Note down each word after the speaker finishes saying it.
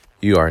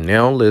You are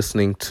now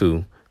listening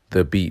to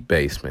The Beat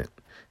Basement,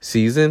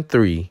 Season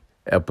 3,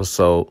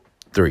 Episode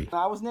 3.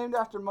 I was named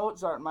after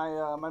Mozart.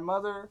 My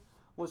mother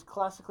was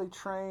classically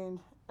trained,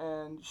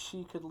 and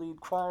she could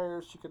lead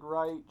choirs, she could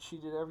write, she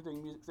did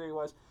everything music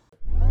theory-wise.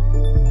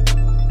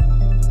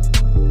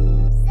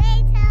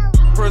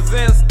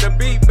 Presents The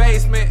Beat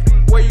Basement,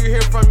 where you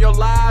hear from your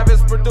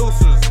livest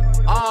producers,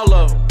 all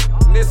of them.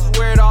 And this is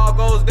where it all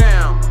goes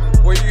down,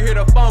 where you hear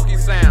the funky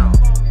sound.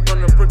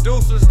 From the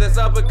producers that's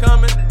up and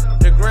coming,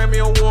 the Grammy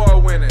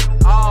Award winning,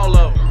 all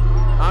of them.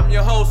 I'm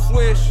your host,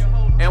 Swish,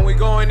 and we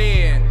going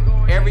in.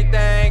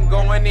 Everything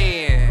going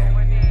in.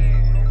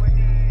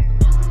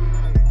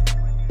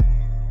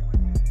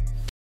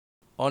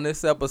 On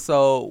this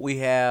episode, we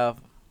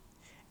have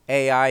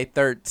AI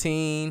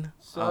 13.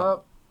 What's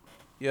up?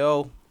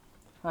 Yo.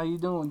 How you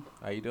doing?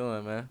 How you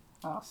doing, man?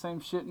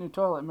 Same shit, new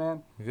toilet,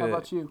 man. Good. How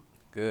about you?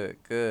 Good.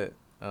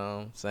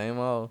 Same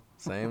old,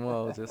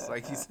 just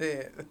like you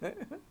said.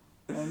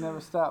 It never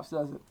stops,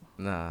 does it?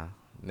 Nah,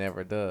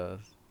 never does.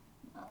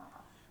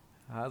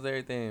 How's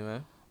everything,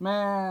 man?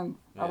 Man,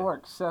 Yeah. I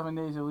work 7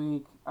 days a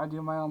week. I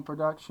do my own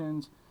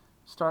productions,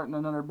 starting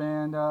another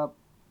band up.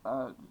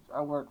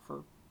 I work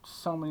for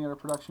so many other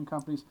production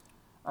companies.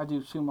 I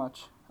do too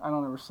much. I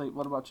don't ever sleep.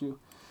 What about you?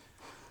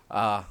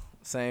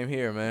 Same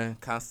here, man.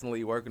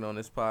 Constantly working on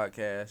this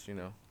podcast,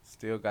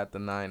 Still got the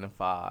 9 to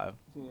 5.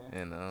 Yeah,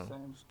 And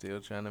same. still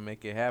trying to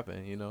make it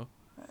happen,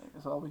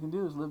 That's all we can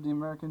do is live the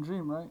American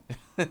dream, right?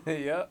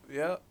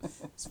 Yep.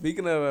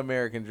 Speaking of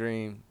American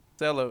Dream,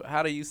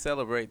 how do you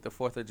celebrate the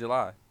 4th of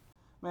July?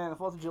 Man, the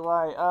 4th of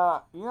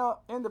July,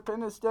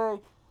 Independence Day,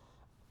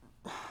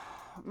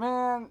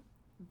 man,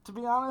 to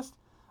be honest,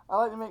 I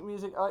like to make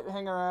music. I like to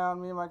hang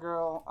around, me and my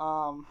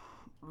girl.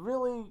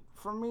 Really,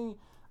 for me,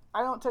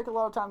 I don't take a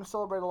lot of time to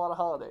celebrate a lot of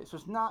holidays.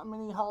 There's not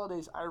many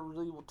holidays I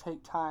really will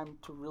take time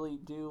to really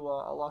do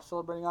a lot of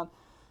celebrating on.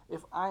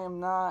 If I am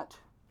not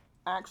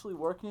actually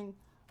working,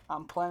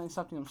 I'm planning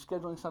something, I'm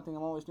scheduling something,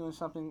 I'm always doing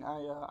something.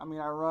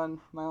 I run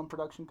my own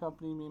production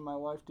company, me and my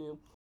wife do.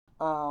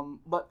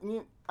 But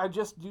I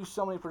just do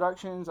so many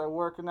productions. I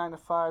work a 9 to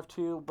 5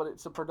 too, but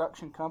it's a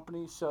production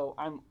company, so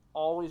I'm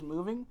always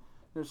moving.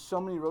 There's so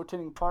many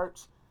rotating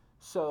parts.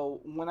 So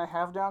when I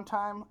have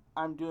downtime,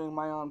 I'm doing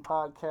my own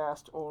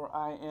podcast, or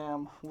I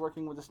am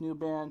working with this new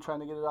band, trying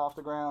to get it off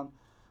the ground.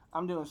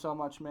 I'm doing so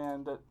much,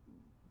 man, that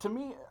to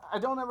me, I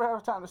don't ever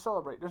have time to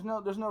celebrate. There's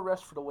no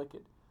rest for the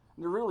wicked.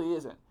 There really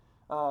isn't.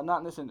 Not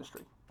in this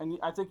industry. And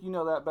I think you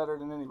know that better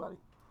than anybody.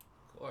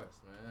 Of course,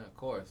 man. Of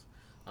course.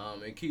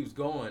 It keeps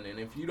going, and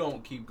if you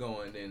don't keep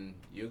going, then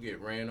you'll get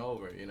ran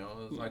over,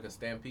 It's like a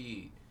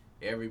stampede.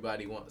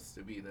 Everybody wants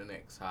to be the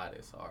next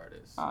hottest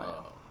artist,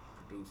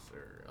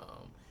 producer,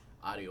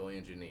 audio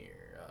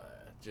engineer,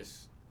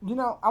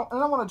 and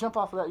I want to jump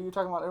off of that. You're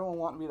talking about everyone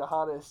wanting to be the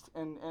hottest,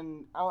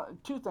 and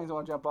two things I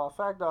want to jump off.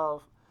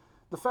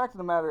 The fact of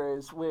the matter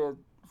is, with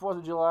 4th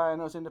of July, I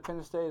know it's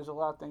Independence Day, there's a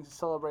lot of things to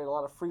celebrate, a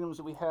lot of freedoms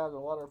that we have that a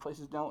lot of other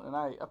places don't, and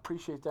I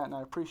appreciate that, and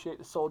I appreciate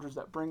the soldiers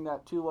that bring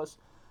that to us,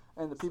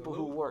 and the people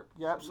who work.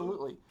 Yeah,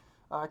 absolutely.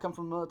 I come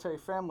from a military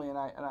family, and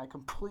I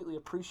completely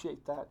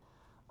appreciate that.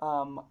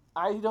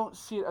 I don't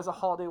see it as a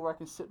holiday where I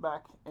can sit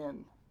back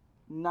and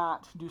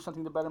not do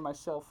something to better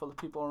myself for the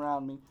people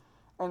around me.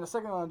 And the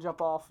second one I want to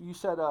jump off, you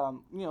said,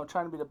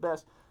 trying to be the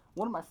best.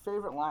 One of my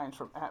favorite lines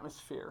from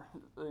Atmosphere,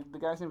 the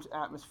guy's name is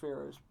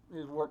Atmosphere,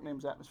 his work name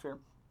is Atmosphere,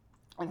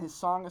 and his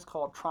song is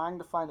called Trying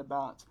to Find a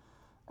Balance.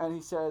 And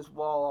he says,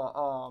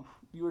 well,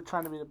 you were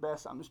trying to be the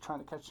best, I'm just trying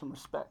to catch some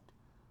respect.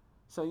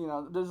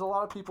 So, there's a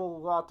lot of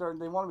people out there,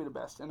 they want to be the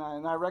best, and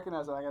I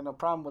recognize that. I got no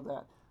problem with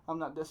that. I'm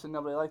not dissing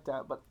nobody like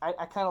that, but I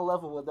kind of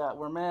level with that,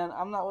 where, man,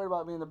 I'm not worried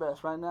about being the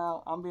best. Right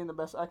now, I'm being the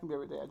best I can be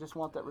every day. I just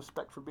want that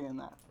respect for being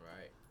that.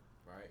 Right.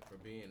 For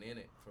being in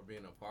it, for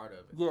being a part of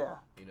it. Yeah.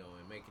 And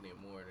making it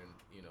more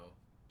than,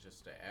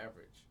 just the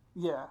average.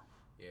 Yeah.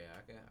 Yeah,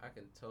 I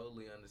can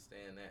totally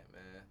understand that,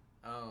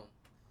 man.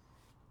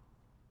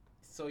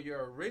 So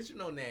your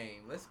original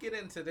name, let's get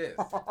into this.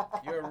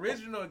 Your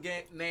original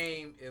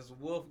name is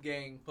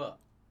Wolfgang Puck.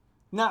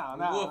 No.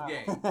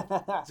 Wolfgang.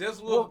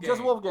 Just Wolfgang.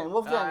 Just Wolfgang.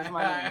 Wolfgang is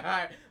my name. All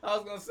right. I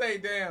was going to say,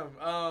 damn.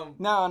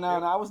 No.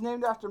 I was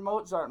named after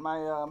Mozart.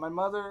 My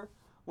mother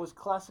was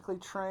classically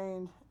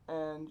trained,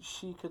 and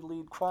she could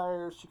lead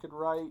choirs, she could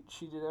write,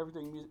 she did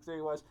everything music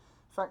theory-wise.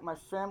 In fact, my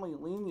family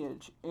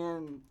lineage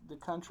in the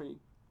country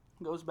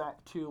goes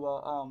back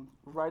to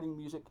writing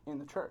music in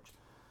the church.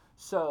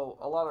 So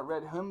a lot of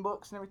red hymn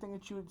books and everything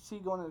that you would see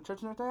going to the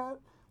church and everything like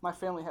that, my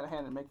family had a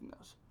hand in making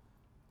those.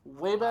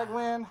 Way back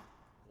when,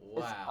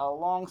 It's a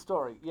long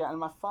story. Yeah, and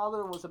my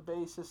father was a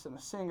bassist and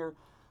a singer,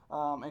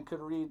 and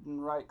could read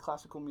and write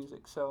classical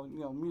music. So,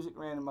 music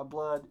ran in my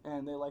blood,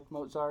 and they liked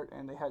Mozart,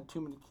 and they had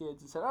too many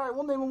kids and said, all right,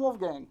 we'll name him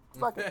Wolfgang.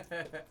 Fuck it.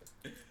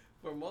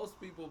 For most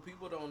people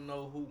don't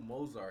know who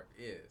Mozart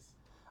is.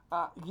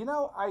 I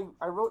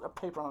wrote a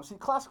paper on him. See,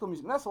 classical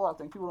music, that's a lot of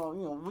things. People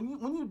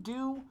don't, when you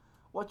do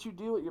what you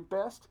do at your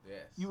best,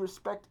 yes, you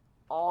respect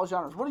all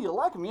genres. Whether you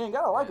like them, you ain't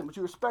got to like them, but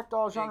you respect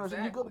all genres,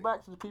 exactly. And you go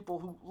back to the people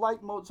who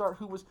like Mozart,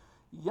 who was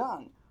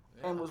young.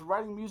 and was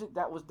writing music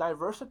that was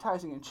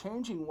diversitizing and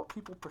changing what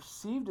people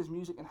perceived as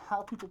music and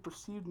how people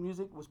perceived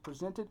music was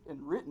presented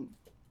and written.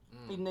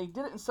 And they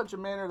did it in such a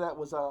manner that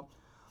was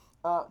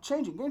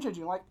game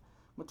changing, like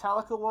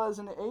Metallica was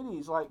in the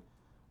 80s, like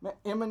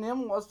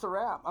Eminem was to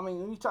rap. I mean,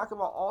 when you talk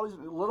about all these,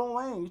 Lil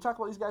Wayne, you talk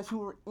about these guys who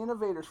were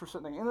innovators for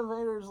something.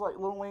 Innovators like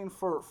Lil Wayne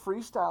for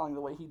freestyling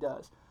the way he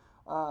does.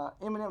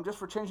 Eminem just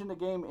for changing the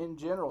game in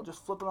general,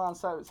 just flipping on the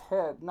side of his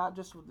head, not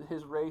just with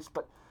his race,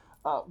 but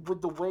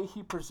with the way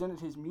he presented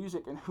his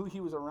music and who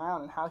he was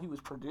around and how he was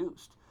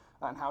produced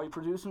and how he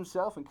produced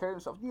himself and carried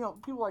himself. You know,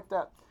 people like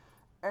that.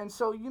 And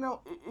so, you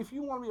know, if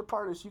you want to be a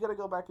part of this, you got to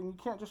go back and you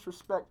can't just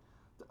respect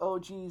the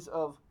OGs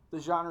of the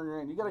genre you're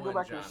in. You got to go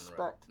back and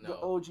respect the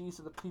OGs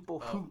of the people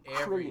who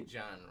created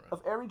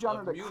every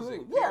genre that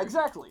created. Yeah,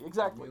 exactly.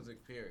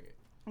 Music, period.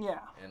 Yeah.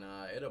 And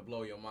it'll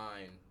blow your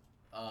mind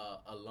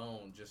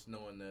alone just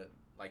knowing the,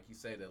 like you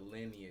say, the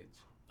lineage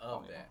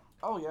of that.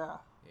 Oh yeah.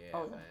 Yeah,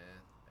 man.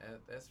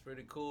 That's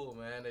pretty cool,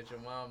 man. That your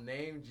mom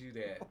named you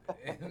that.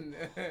 And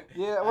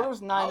yeah, well,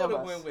 there's 9 of us. I would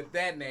have went with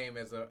that name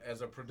as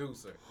a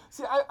producer.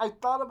 See, I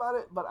thought about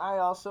it, but I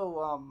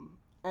also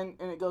and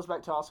it goes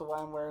back to also why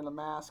I'm wearing the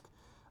mask.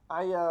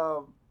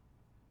 I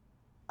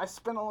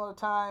spent a lot of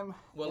time.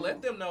 Well,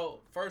 let them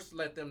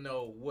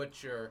know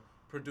what your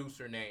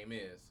producer name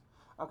is.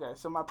 Okay,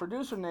 so my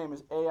producer name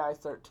is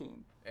AI13.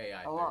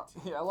 AI13.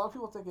 A lot of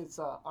people think it's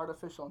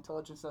artificial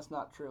intelligence. That's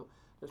not true.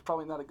 There's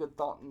probably not a good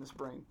thought in this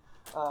brain.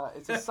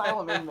 It's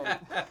Asylum Inmate.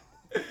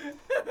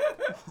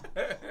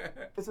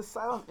 It's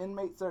Asylum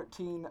Inmate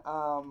 13.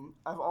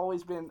 I've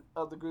always been,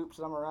 of the groups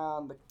that I'm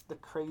around, the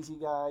crazy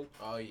guy.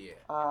 Oh yeah.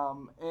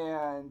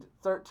 And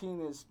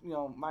 13 is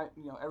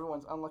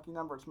everyone's unlucky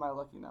number. It's my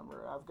lucky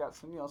number. I've got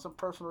some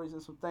personal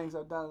reasons, some things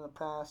I've done in the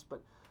past,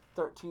 but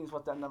 13 is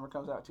what that number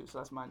comes out to. So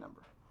that's my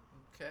number.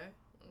 Okay.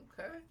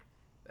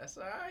 That's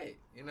all right.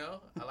 You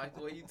know, I like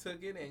the way you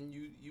took it and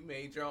you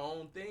made your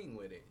own thing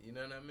with it. You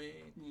know what I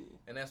mean? Yeah.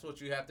 And that's what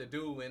you have to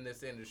do in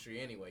this industry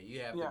anyway.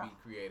 You have to be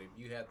creative.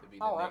 You have to be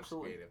the next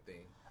creative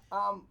thing.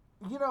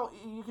 You know,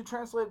 you can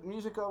translate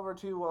music over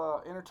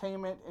to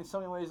entertainment in so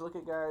many ways. Look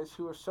at guys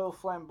who are so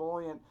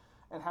flamboyant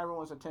and have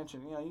everyone's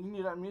attention. You know, you can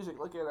do that in music.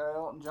 Look at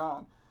Elton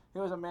John. He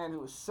was a man who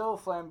was so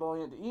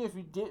flamboyant that even if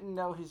you didn't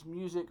know his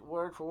music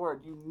word for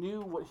word, you knew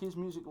what his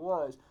music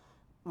was.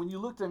 When you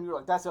looked at him, you were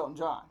like, that's Elton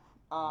John.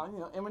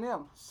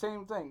 Eminem,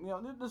 same thing. You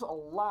know, there's a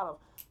lot of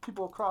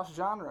people across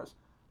genres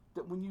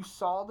that when you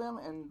saw them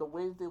and the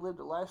way that they lived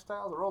their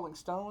lifestyle, the Rolling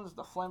Stones,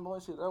 the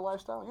flamboyancy of their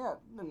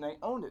lifestyle, then they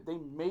owned it. They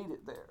made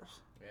it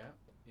theirs. Yeah,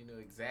 you knew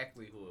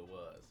exactly who it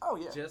was. Oh,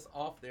 yeah. Just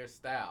off their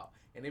style.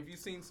 And if you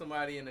seen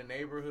somebody in the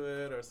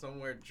neighborhood or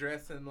somewhere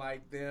dressing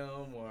like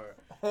them or,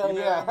 what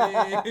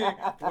I mean,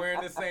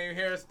 wearing the same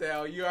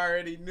hairstyle, you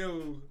already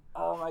knew.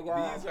 Oh, my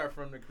God. These are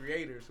from the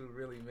creators who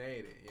really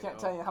made it. Can't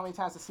tell you how many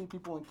times I see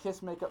people in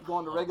Kiss makeup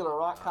going to regular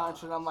rock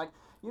concerts, and I'm like,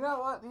 you know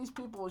what? These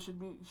people should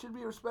be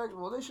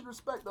respectable. They should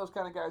respect those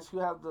kind of guys who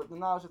have the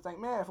knowledge to think,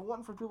 man, if it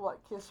wasn't for people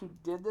like Kiss who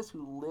did this,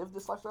 who lived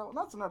this lifestyle, and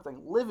that's another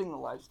thing, living the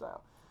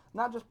lifestyle.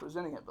 Not just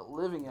presenting it, but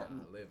living it.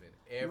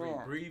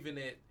 Breathing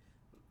it,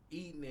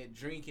 eating it,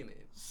 drinking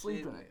it,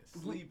 sleeping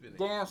it.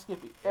 Damn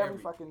Skippy, every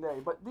fucking day.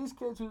 But these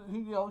kids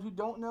who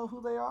don't know who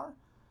they are,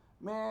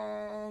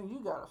 man, you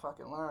gotta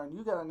fucking learn.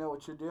 You gotta know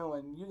what you're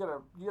doing. You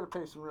gotta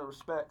pay some real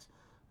respects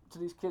to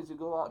these kids who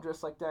go out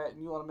dressed like that,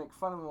 and you want to make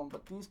fun of them.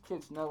 But these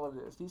kids know what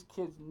it is. These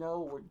kids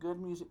know where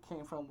good music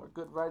came from, where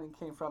good writing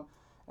came from,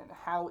 and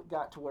how it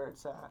got to where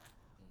it's at.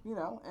 You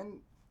know, and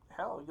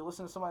hell, you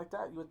listen to someone like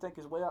that, you would think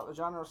is way out the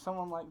genre of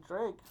someone like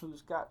Drake,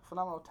 who's got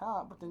phenomenal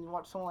talent. But then you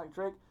watch someone like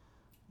Drake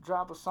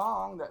drop a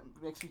song that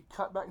makes you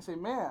cut back and say,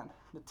 man,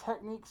 the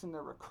techniques in the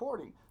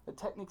recording, the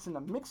techniques in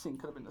the mixing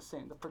could have been the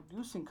same. The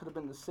producing could have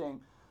been the same.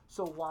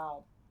 So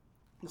while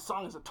the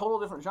song is a total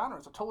different genre,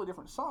 it's a totally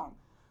different song,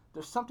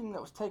 there's something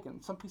that was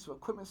taken, some piece of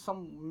equipment,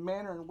 some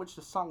manner in which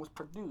the song was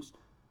produced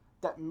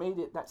that made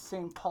it that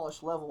same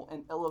polished level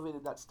and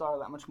elevated that star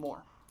that much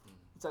more.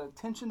 It's that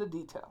attention to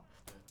detail.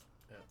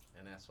 Yeah.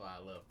 And that's why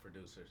I love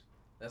producers.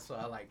 That's why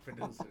I like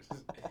producers.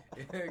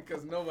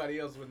 Because nobody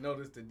else would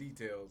notice the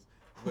details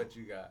but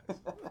you guys.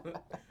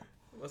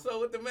 What's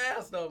up with the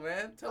mask, though,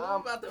 man? Tell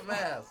them about the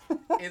mask.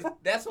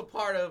 That's a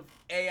part of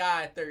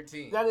AI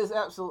 13. That is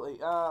absolutely.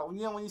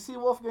 When you see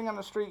Wolfgang on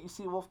the street, you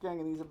see Wolfgang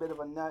and he's a bit of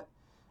a nut,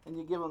 and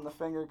you give him the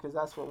finger because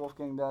that's what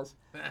Wolfgang does.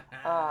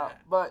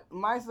 But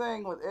my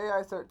thing with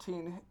AI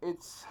 13,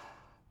 it's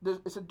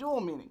a dual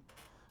meaning.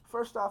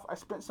 First off, I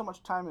spent so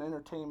much time in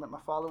entertainment. My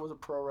father was a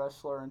pro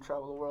wrestler and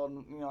traveled the world,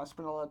 and I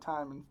spent a lot of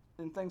time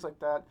in things like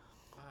that.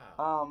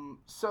 Wow.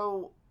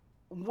 So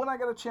when I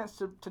got a chance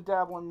to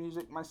dabble in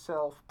music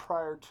myself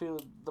prior to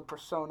the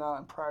persona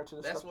and prior to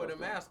the that's stuff where the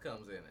mask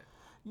comes in it.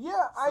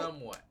 Yeah,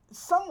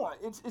 Somewhat.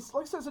 It's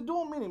like I said, it's a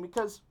dual meaning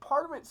because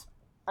part of it's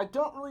I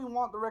don't really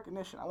want the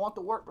recognition. I want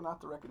the work, but not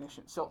the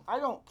recognition. So I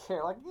don't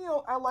care. Like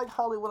I like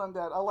Hollywood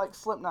Undead. I like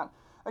Slipknot.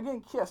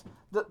 Again, Kiss.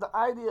 The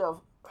idea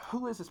of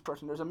who is this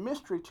person? There's a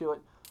mystery to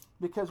it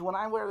because when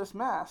I wear this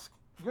mask,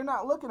 you're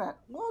not looking at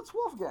it's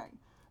Wolfgang.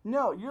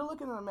 No, you're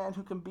looking at a man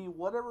who can be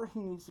whatever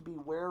he needs to be,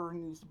 wherever he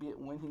needs to be it,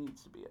 when he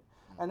needs to be it.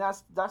 And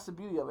that's the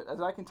beauty of it. As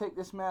I can take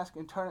this mask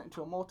and turn it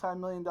into a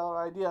multi-million-dollar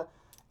idea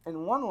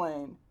in one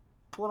lane,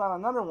 pull it on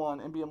another one,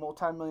 and be a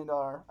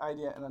multi-million-dollar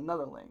idea in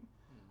another lane.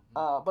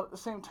 But at the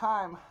same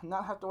time,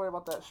 not have to worry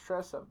about that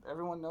stress of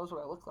everyone knows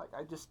what I look like.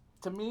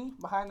 To me,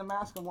 behind the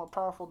mask, I'm more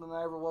powerful than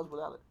I ever was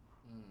without it.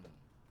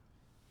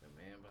 The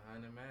man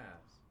behind the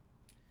mask.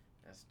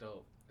 That's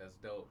dope. That's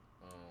dope.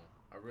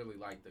 I really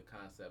like the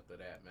concept of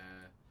that,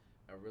 man.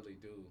 I really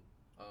do.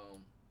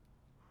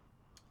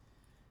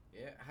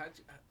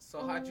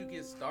 How'd you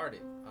get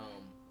started?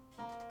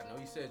 I know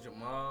you said your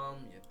mom,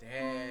 your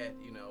dad,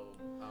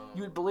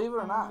 You would believe it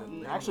or not.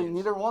 Actually,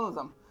 neither one of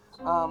them.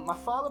 My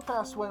father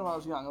passed away when I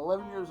was young,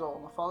 11 years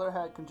old. My father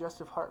had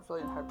congestive heart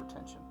failure and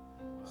hypertension.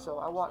 So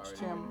I watched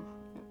him.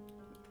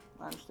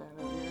 I understand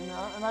it,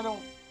 and I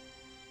don't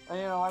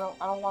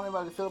want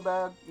anybody to feel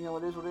bad.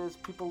 It is what it is.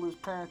 People lose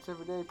parents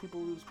every day. People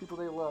lose people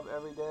they love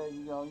every day.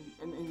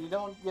 And you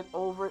don't get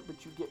over it,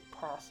 but you get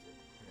past it.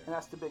 And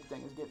that's the big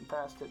thing, is getting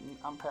past it. And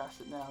I'm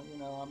past it now.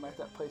 I'm at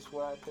that place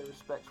where I pay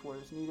respects where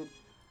it's needed.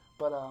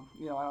 But I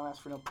don't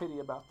ask for no pity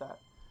about that.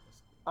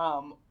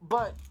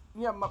 But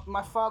yeah,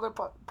 my father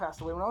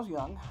passed away when I was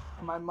young.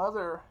 My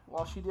mother,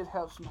 while she did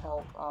have some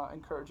help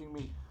encouraging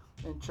me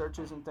in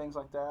churches and things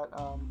like that.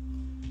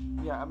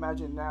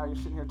 Imagine now you're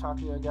sitting here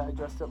talking to a guy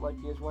dressed up like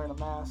he is wearing a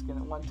mask, and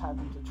at one time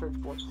he was a church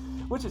boy,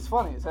 which is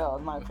funny as hell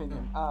in my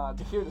opinion,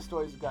 to hear the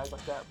stories of guys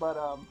like that. But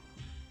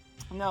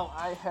no,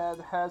 I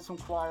had some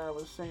choir. I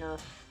was a singer,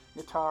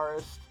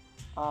 guitarist,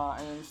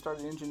 and then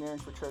started engineering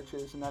for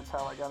churches, and that's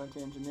how I got into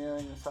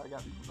engineering. That's how I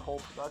got into the whole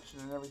production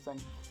and everything.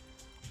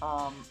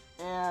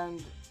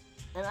 And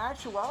in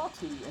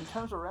actuality, in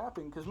terms of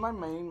rapping, because my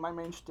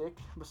main shtick,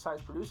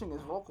 besides producing,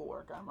 is vocal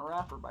work. I'm a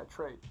rapper by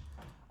trade.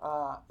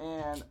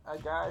 And a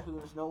guy who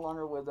is no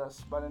longer with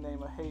us by the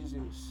name of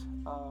Jesus,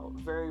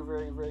 very,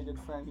 very, very good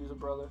friend. He was a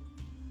brother.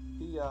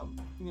 He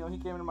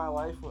came into my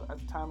life at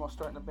the time I was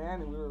starting a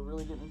band, and we were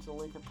really getting into the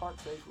Linkin Park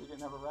phase. We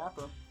didn't have a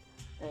rapper,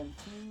 and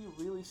he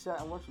really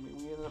sat and worked with me.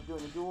 We ended up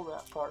doing a dual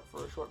rap part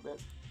for a short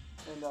bit,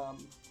 and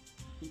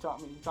he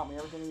taught me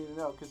everything I needed to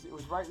know, because it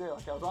was right there.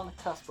 Like, I was on the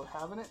cusp of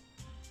having it,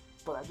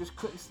 but I just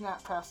couldn't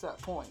snap past that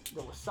point.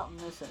 There was something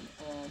missing,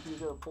 and he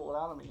was able to pull it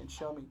out of me and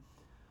show me.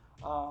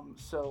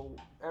 So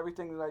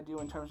everything that I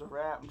do in terms of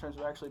rap, in terms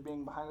of actually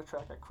being behind the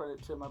track, I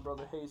credit to my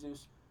brother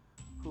Jesus,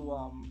 who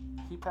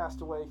he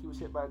passed away. He was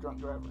hit by a drunk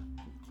driver.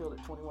 He killed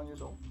at 21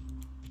 years old.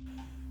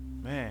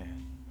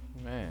 Man,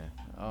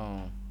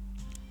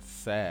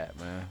 sad,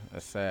 man.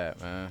 That's sad,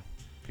 man.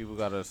 People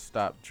gotta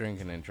stop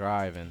drinking and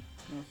driving.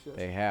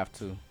 They have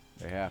to.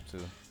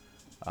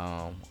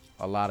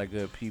 A lot of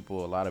good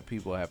people, a lot of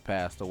people have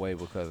passed away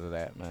because of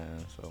that,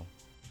 man. So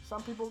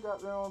some people got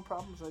their own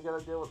problems, and they got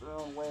to deal with it their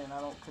own way, and I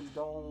don't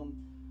condone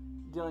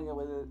dealing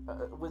with it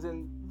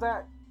within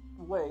that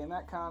way, in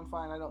that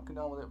confine. I don't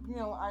condone with it.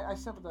 I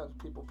sympathize with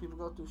people. People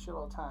go through shit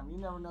all the time. You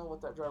never know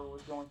what that driver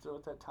was going through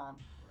at that time.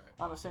 Right.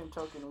 On the same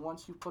token,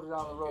 once you put it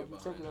on the road, you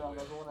take it on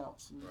everyone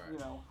else.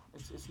 Right.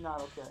 It's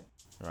not okay.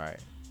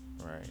 Right.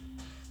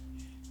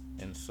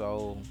 And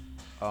so,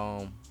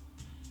 I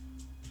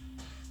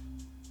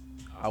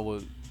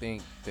would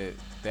think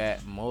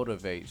that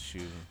motivates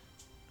you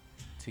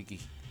to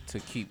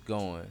keep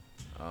going.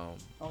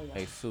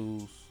 Jesus,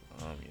 your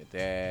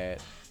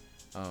dad,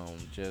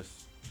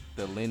 just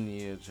the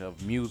lineage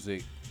of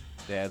music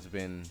that's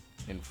been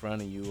in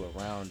front of you,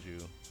 around you,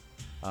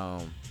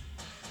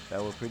 that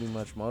would pretty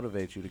much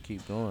motivate you to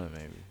keep going,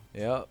 maybe.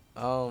 Yep.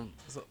 So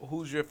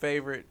who's your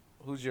favorite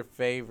producer?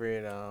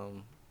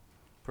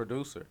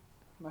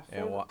 My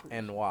favorite producer.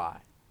 And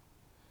why?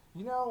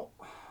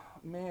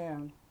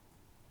 Man,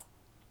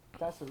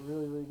 that's a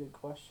really, really good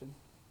question.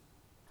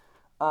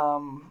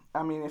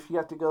 If you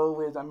have to go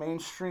with a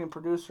mainstream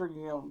producer,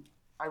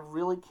 I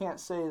really can't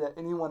say that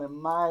anyone, in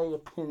my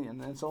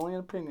opinion, and it's only an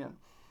opinion,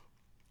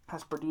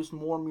 has produced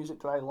more music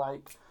that I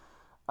like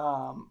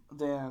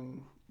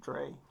than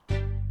Dre.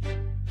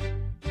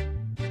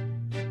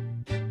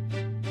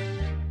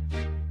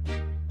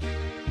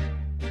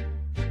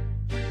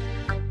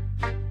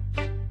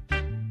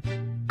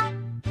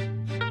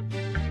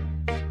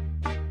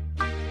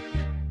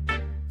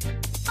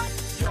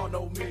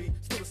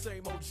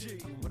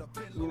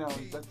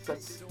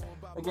 That's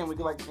again, we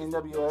go like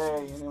NWA,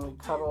 and then we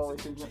cut all the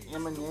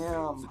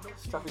Eminem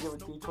stuff we did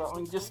with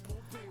D12. Just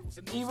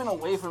even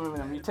away from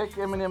Eminem, you take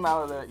Eminem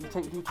out of it, you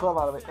take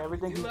D12 out of it,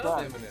 everything he's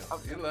done.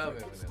 You love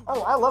Eminem.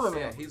 Oh, I love Eminem.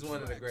 Yeah, he's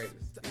one of the greatest.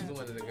 He's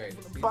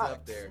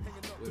up there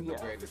with the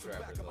greatest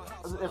rappers alive.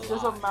 If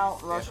there's a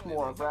Mount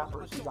Rushmore of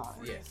rappers, he's on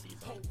it. Yes.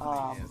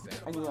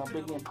 And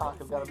Biggie and Pac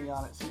have got to be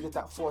on it. So you get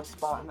that fourth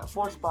spot, and that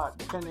fourth spot,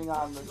 depending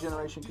on the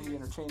generation, can be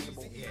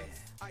interchangeable. Yeah.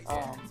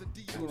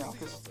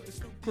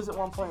 Because at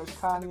one point it was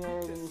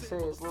Kanye, then you say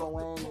it's Lil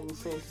Wayne, then you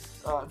say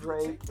it's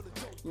Drake.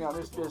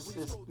 There's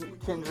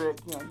Kendrick,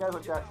 guys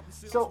like that.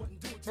 So,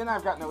 and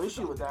I've got no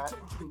issue with that.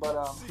 But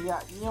I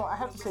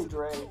have to say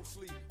Dre.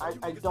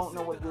 I don't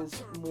know what it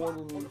is more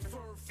than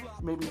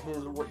maybe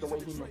the way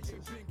he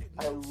mixes.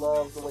 I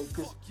love the way,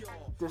 because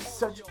there's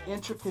such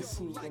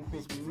intricacy in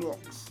his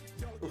mix.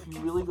 If you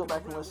really go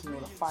back and listen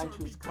with a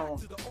fine-tooth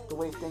comb, the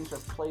way things are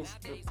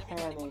placed, the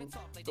panning,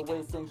 the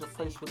way things are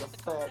placed with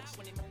effects,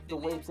 the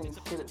way things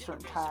hit at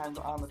certain times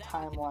on the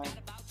timeline,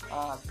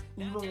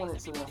 even when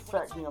it's an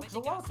effect, because a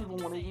lot of people,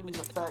 when they do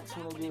these effects,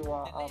 when they do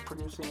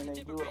producing and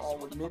they do it all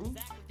with MIDI,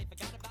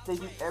 they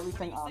do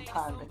everything on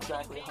time,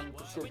 exactly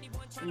 100%.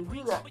 And you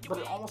do that, but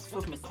it almost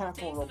feels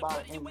mechanical and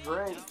robotic. And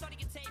Dre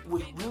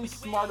was really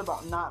smart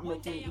about not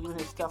making even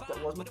his stuff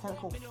that was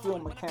mechanical feel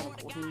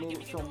mechanical. He made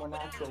it feel more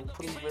natural,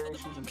 putting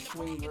variations and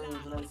swing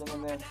grooves and everything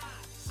in there.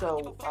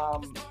 So,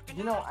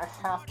 I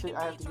have to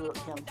give it to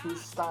him.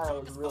 His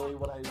style is really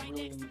what I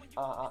really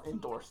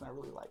endorse and I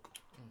really like.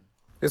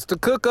 It's the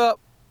cook up.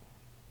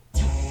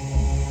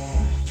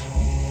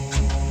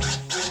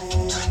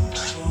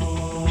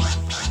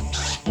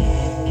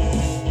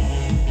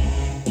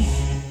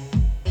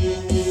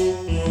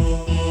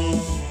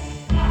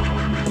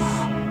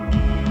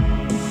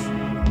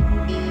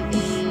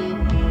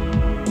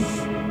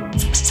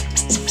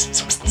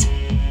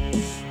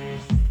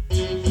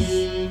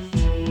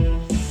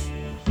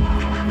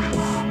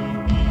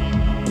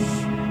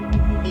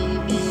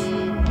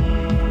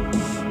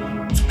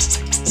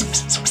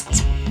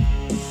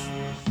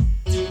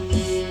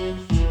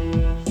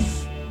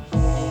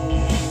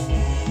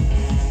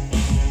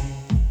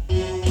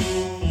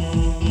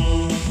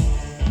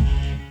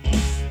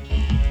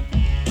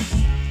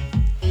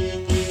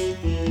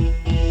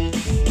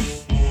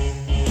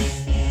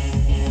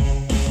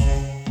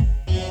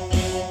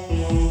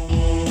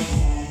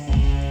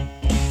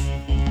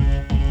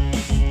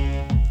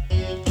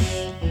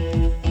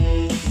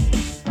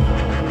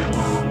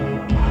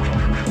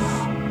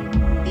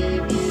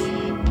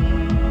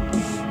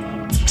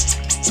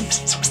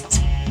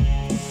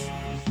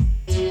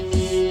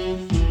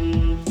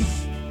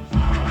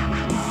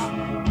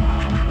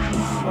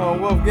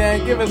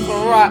 Wolfgang, give us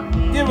some rock.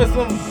 Give us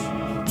some.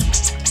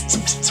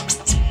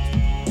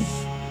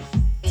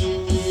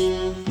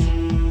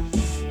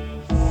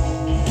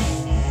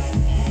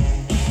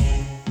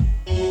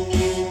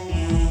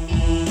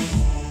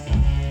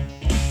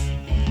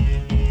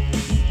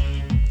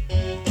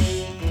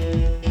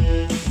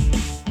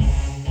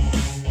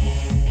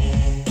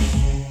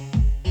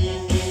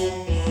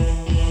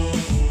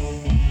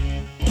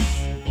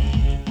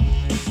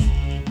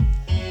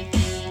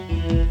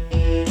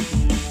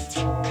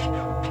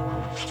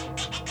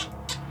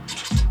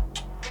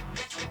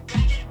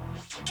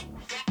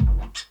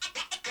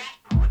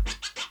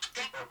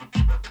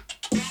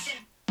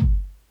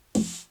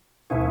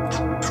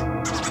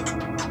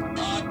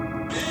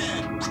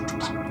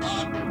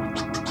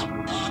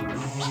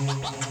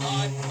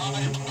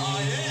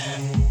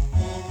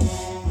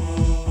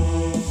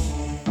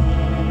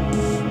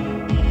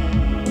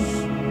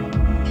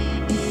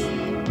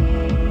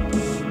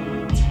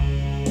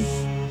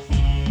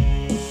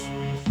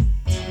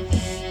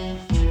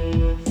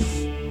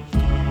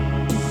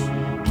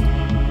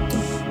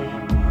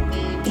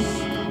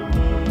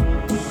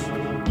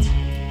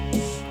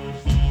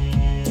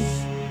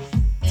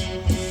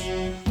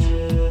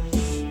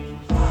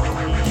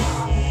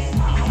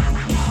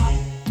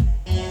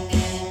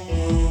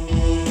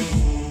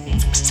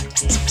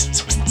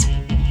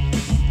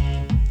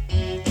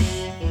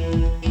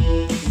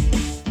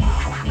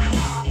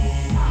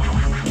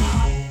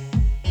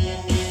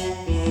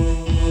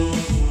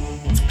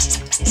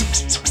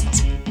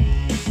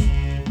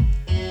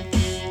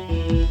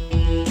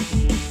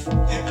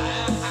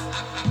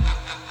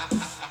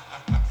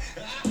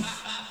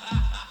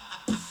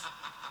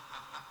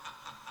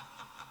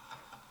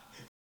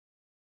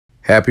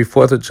 Happy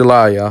 4th of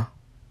July, y'all.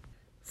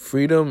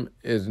 Freedom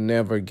is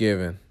never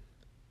given.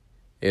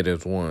 It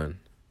is won.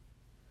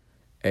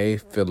 A.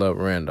 Philip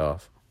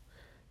Randolph.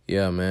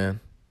 Yeah,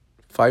 man.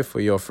 Fight for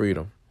your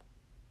freedom.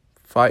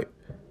 Fight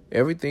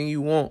everything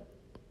you want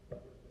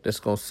that's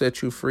going to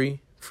set you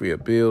free. Free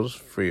of bills,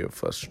 free of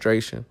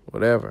frustration,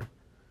 whatever.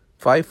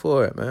 Fight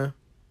for it, man.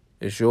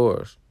 It's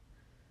yours.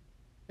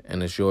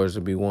 And it's yours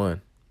to be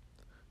won.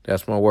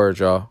 That's my word,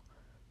 y'all.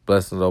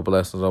 Blessings, oh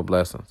blessings, oh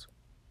blessings.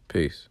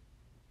 Peace.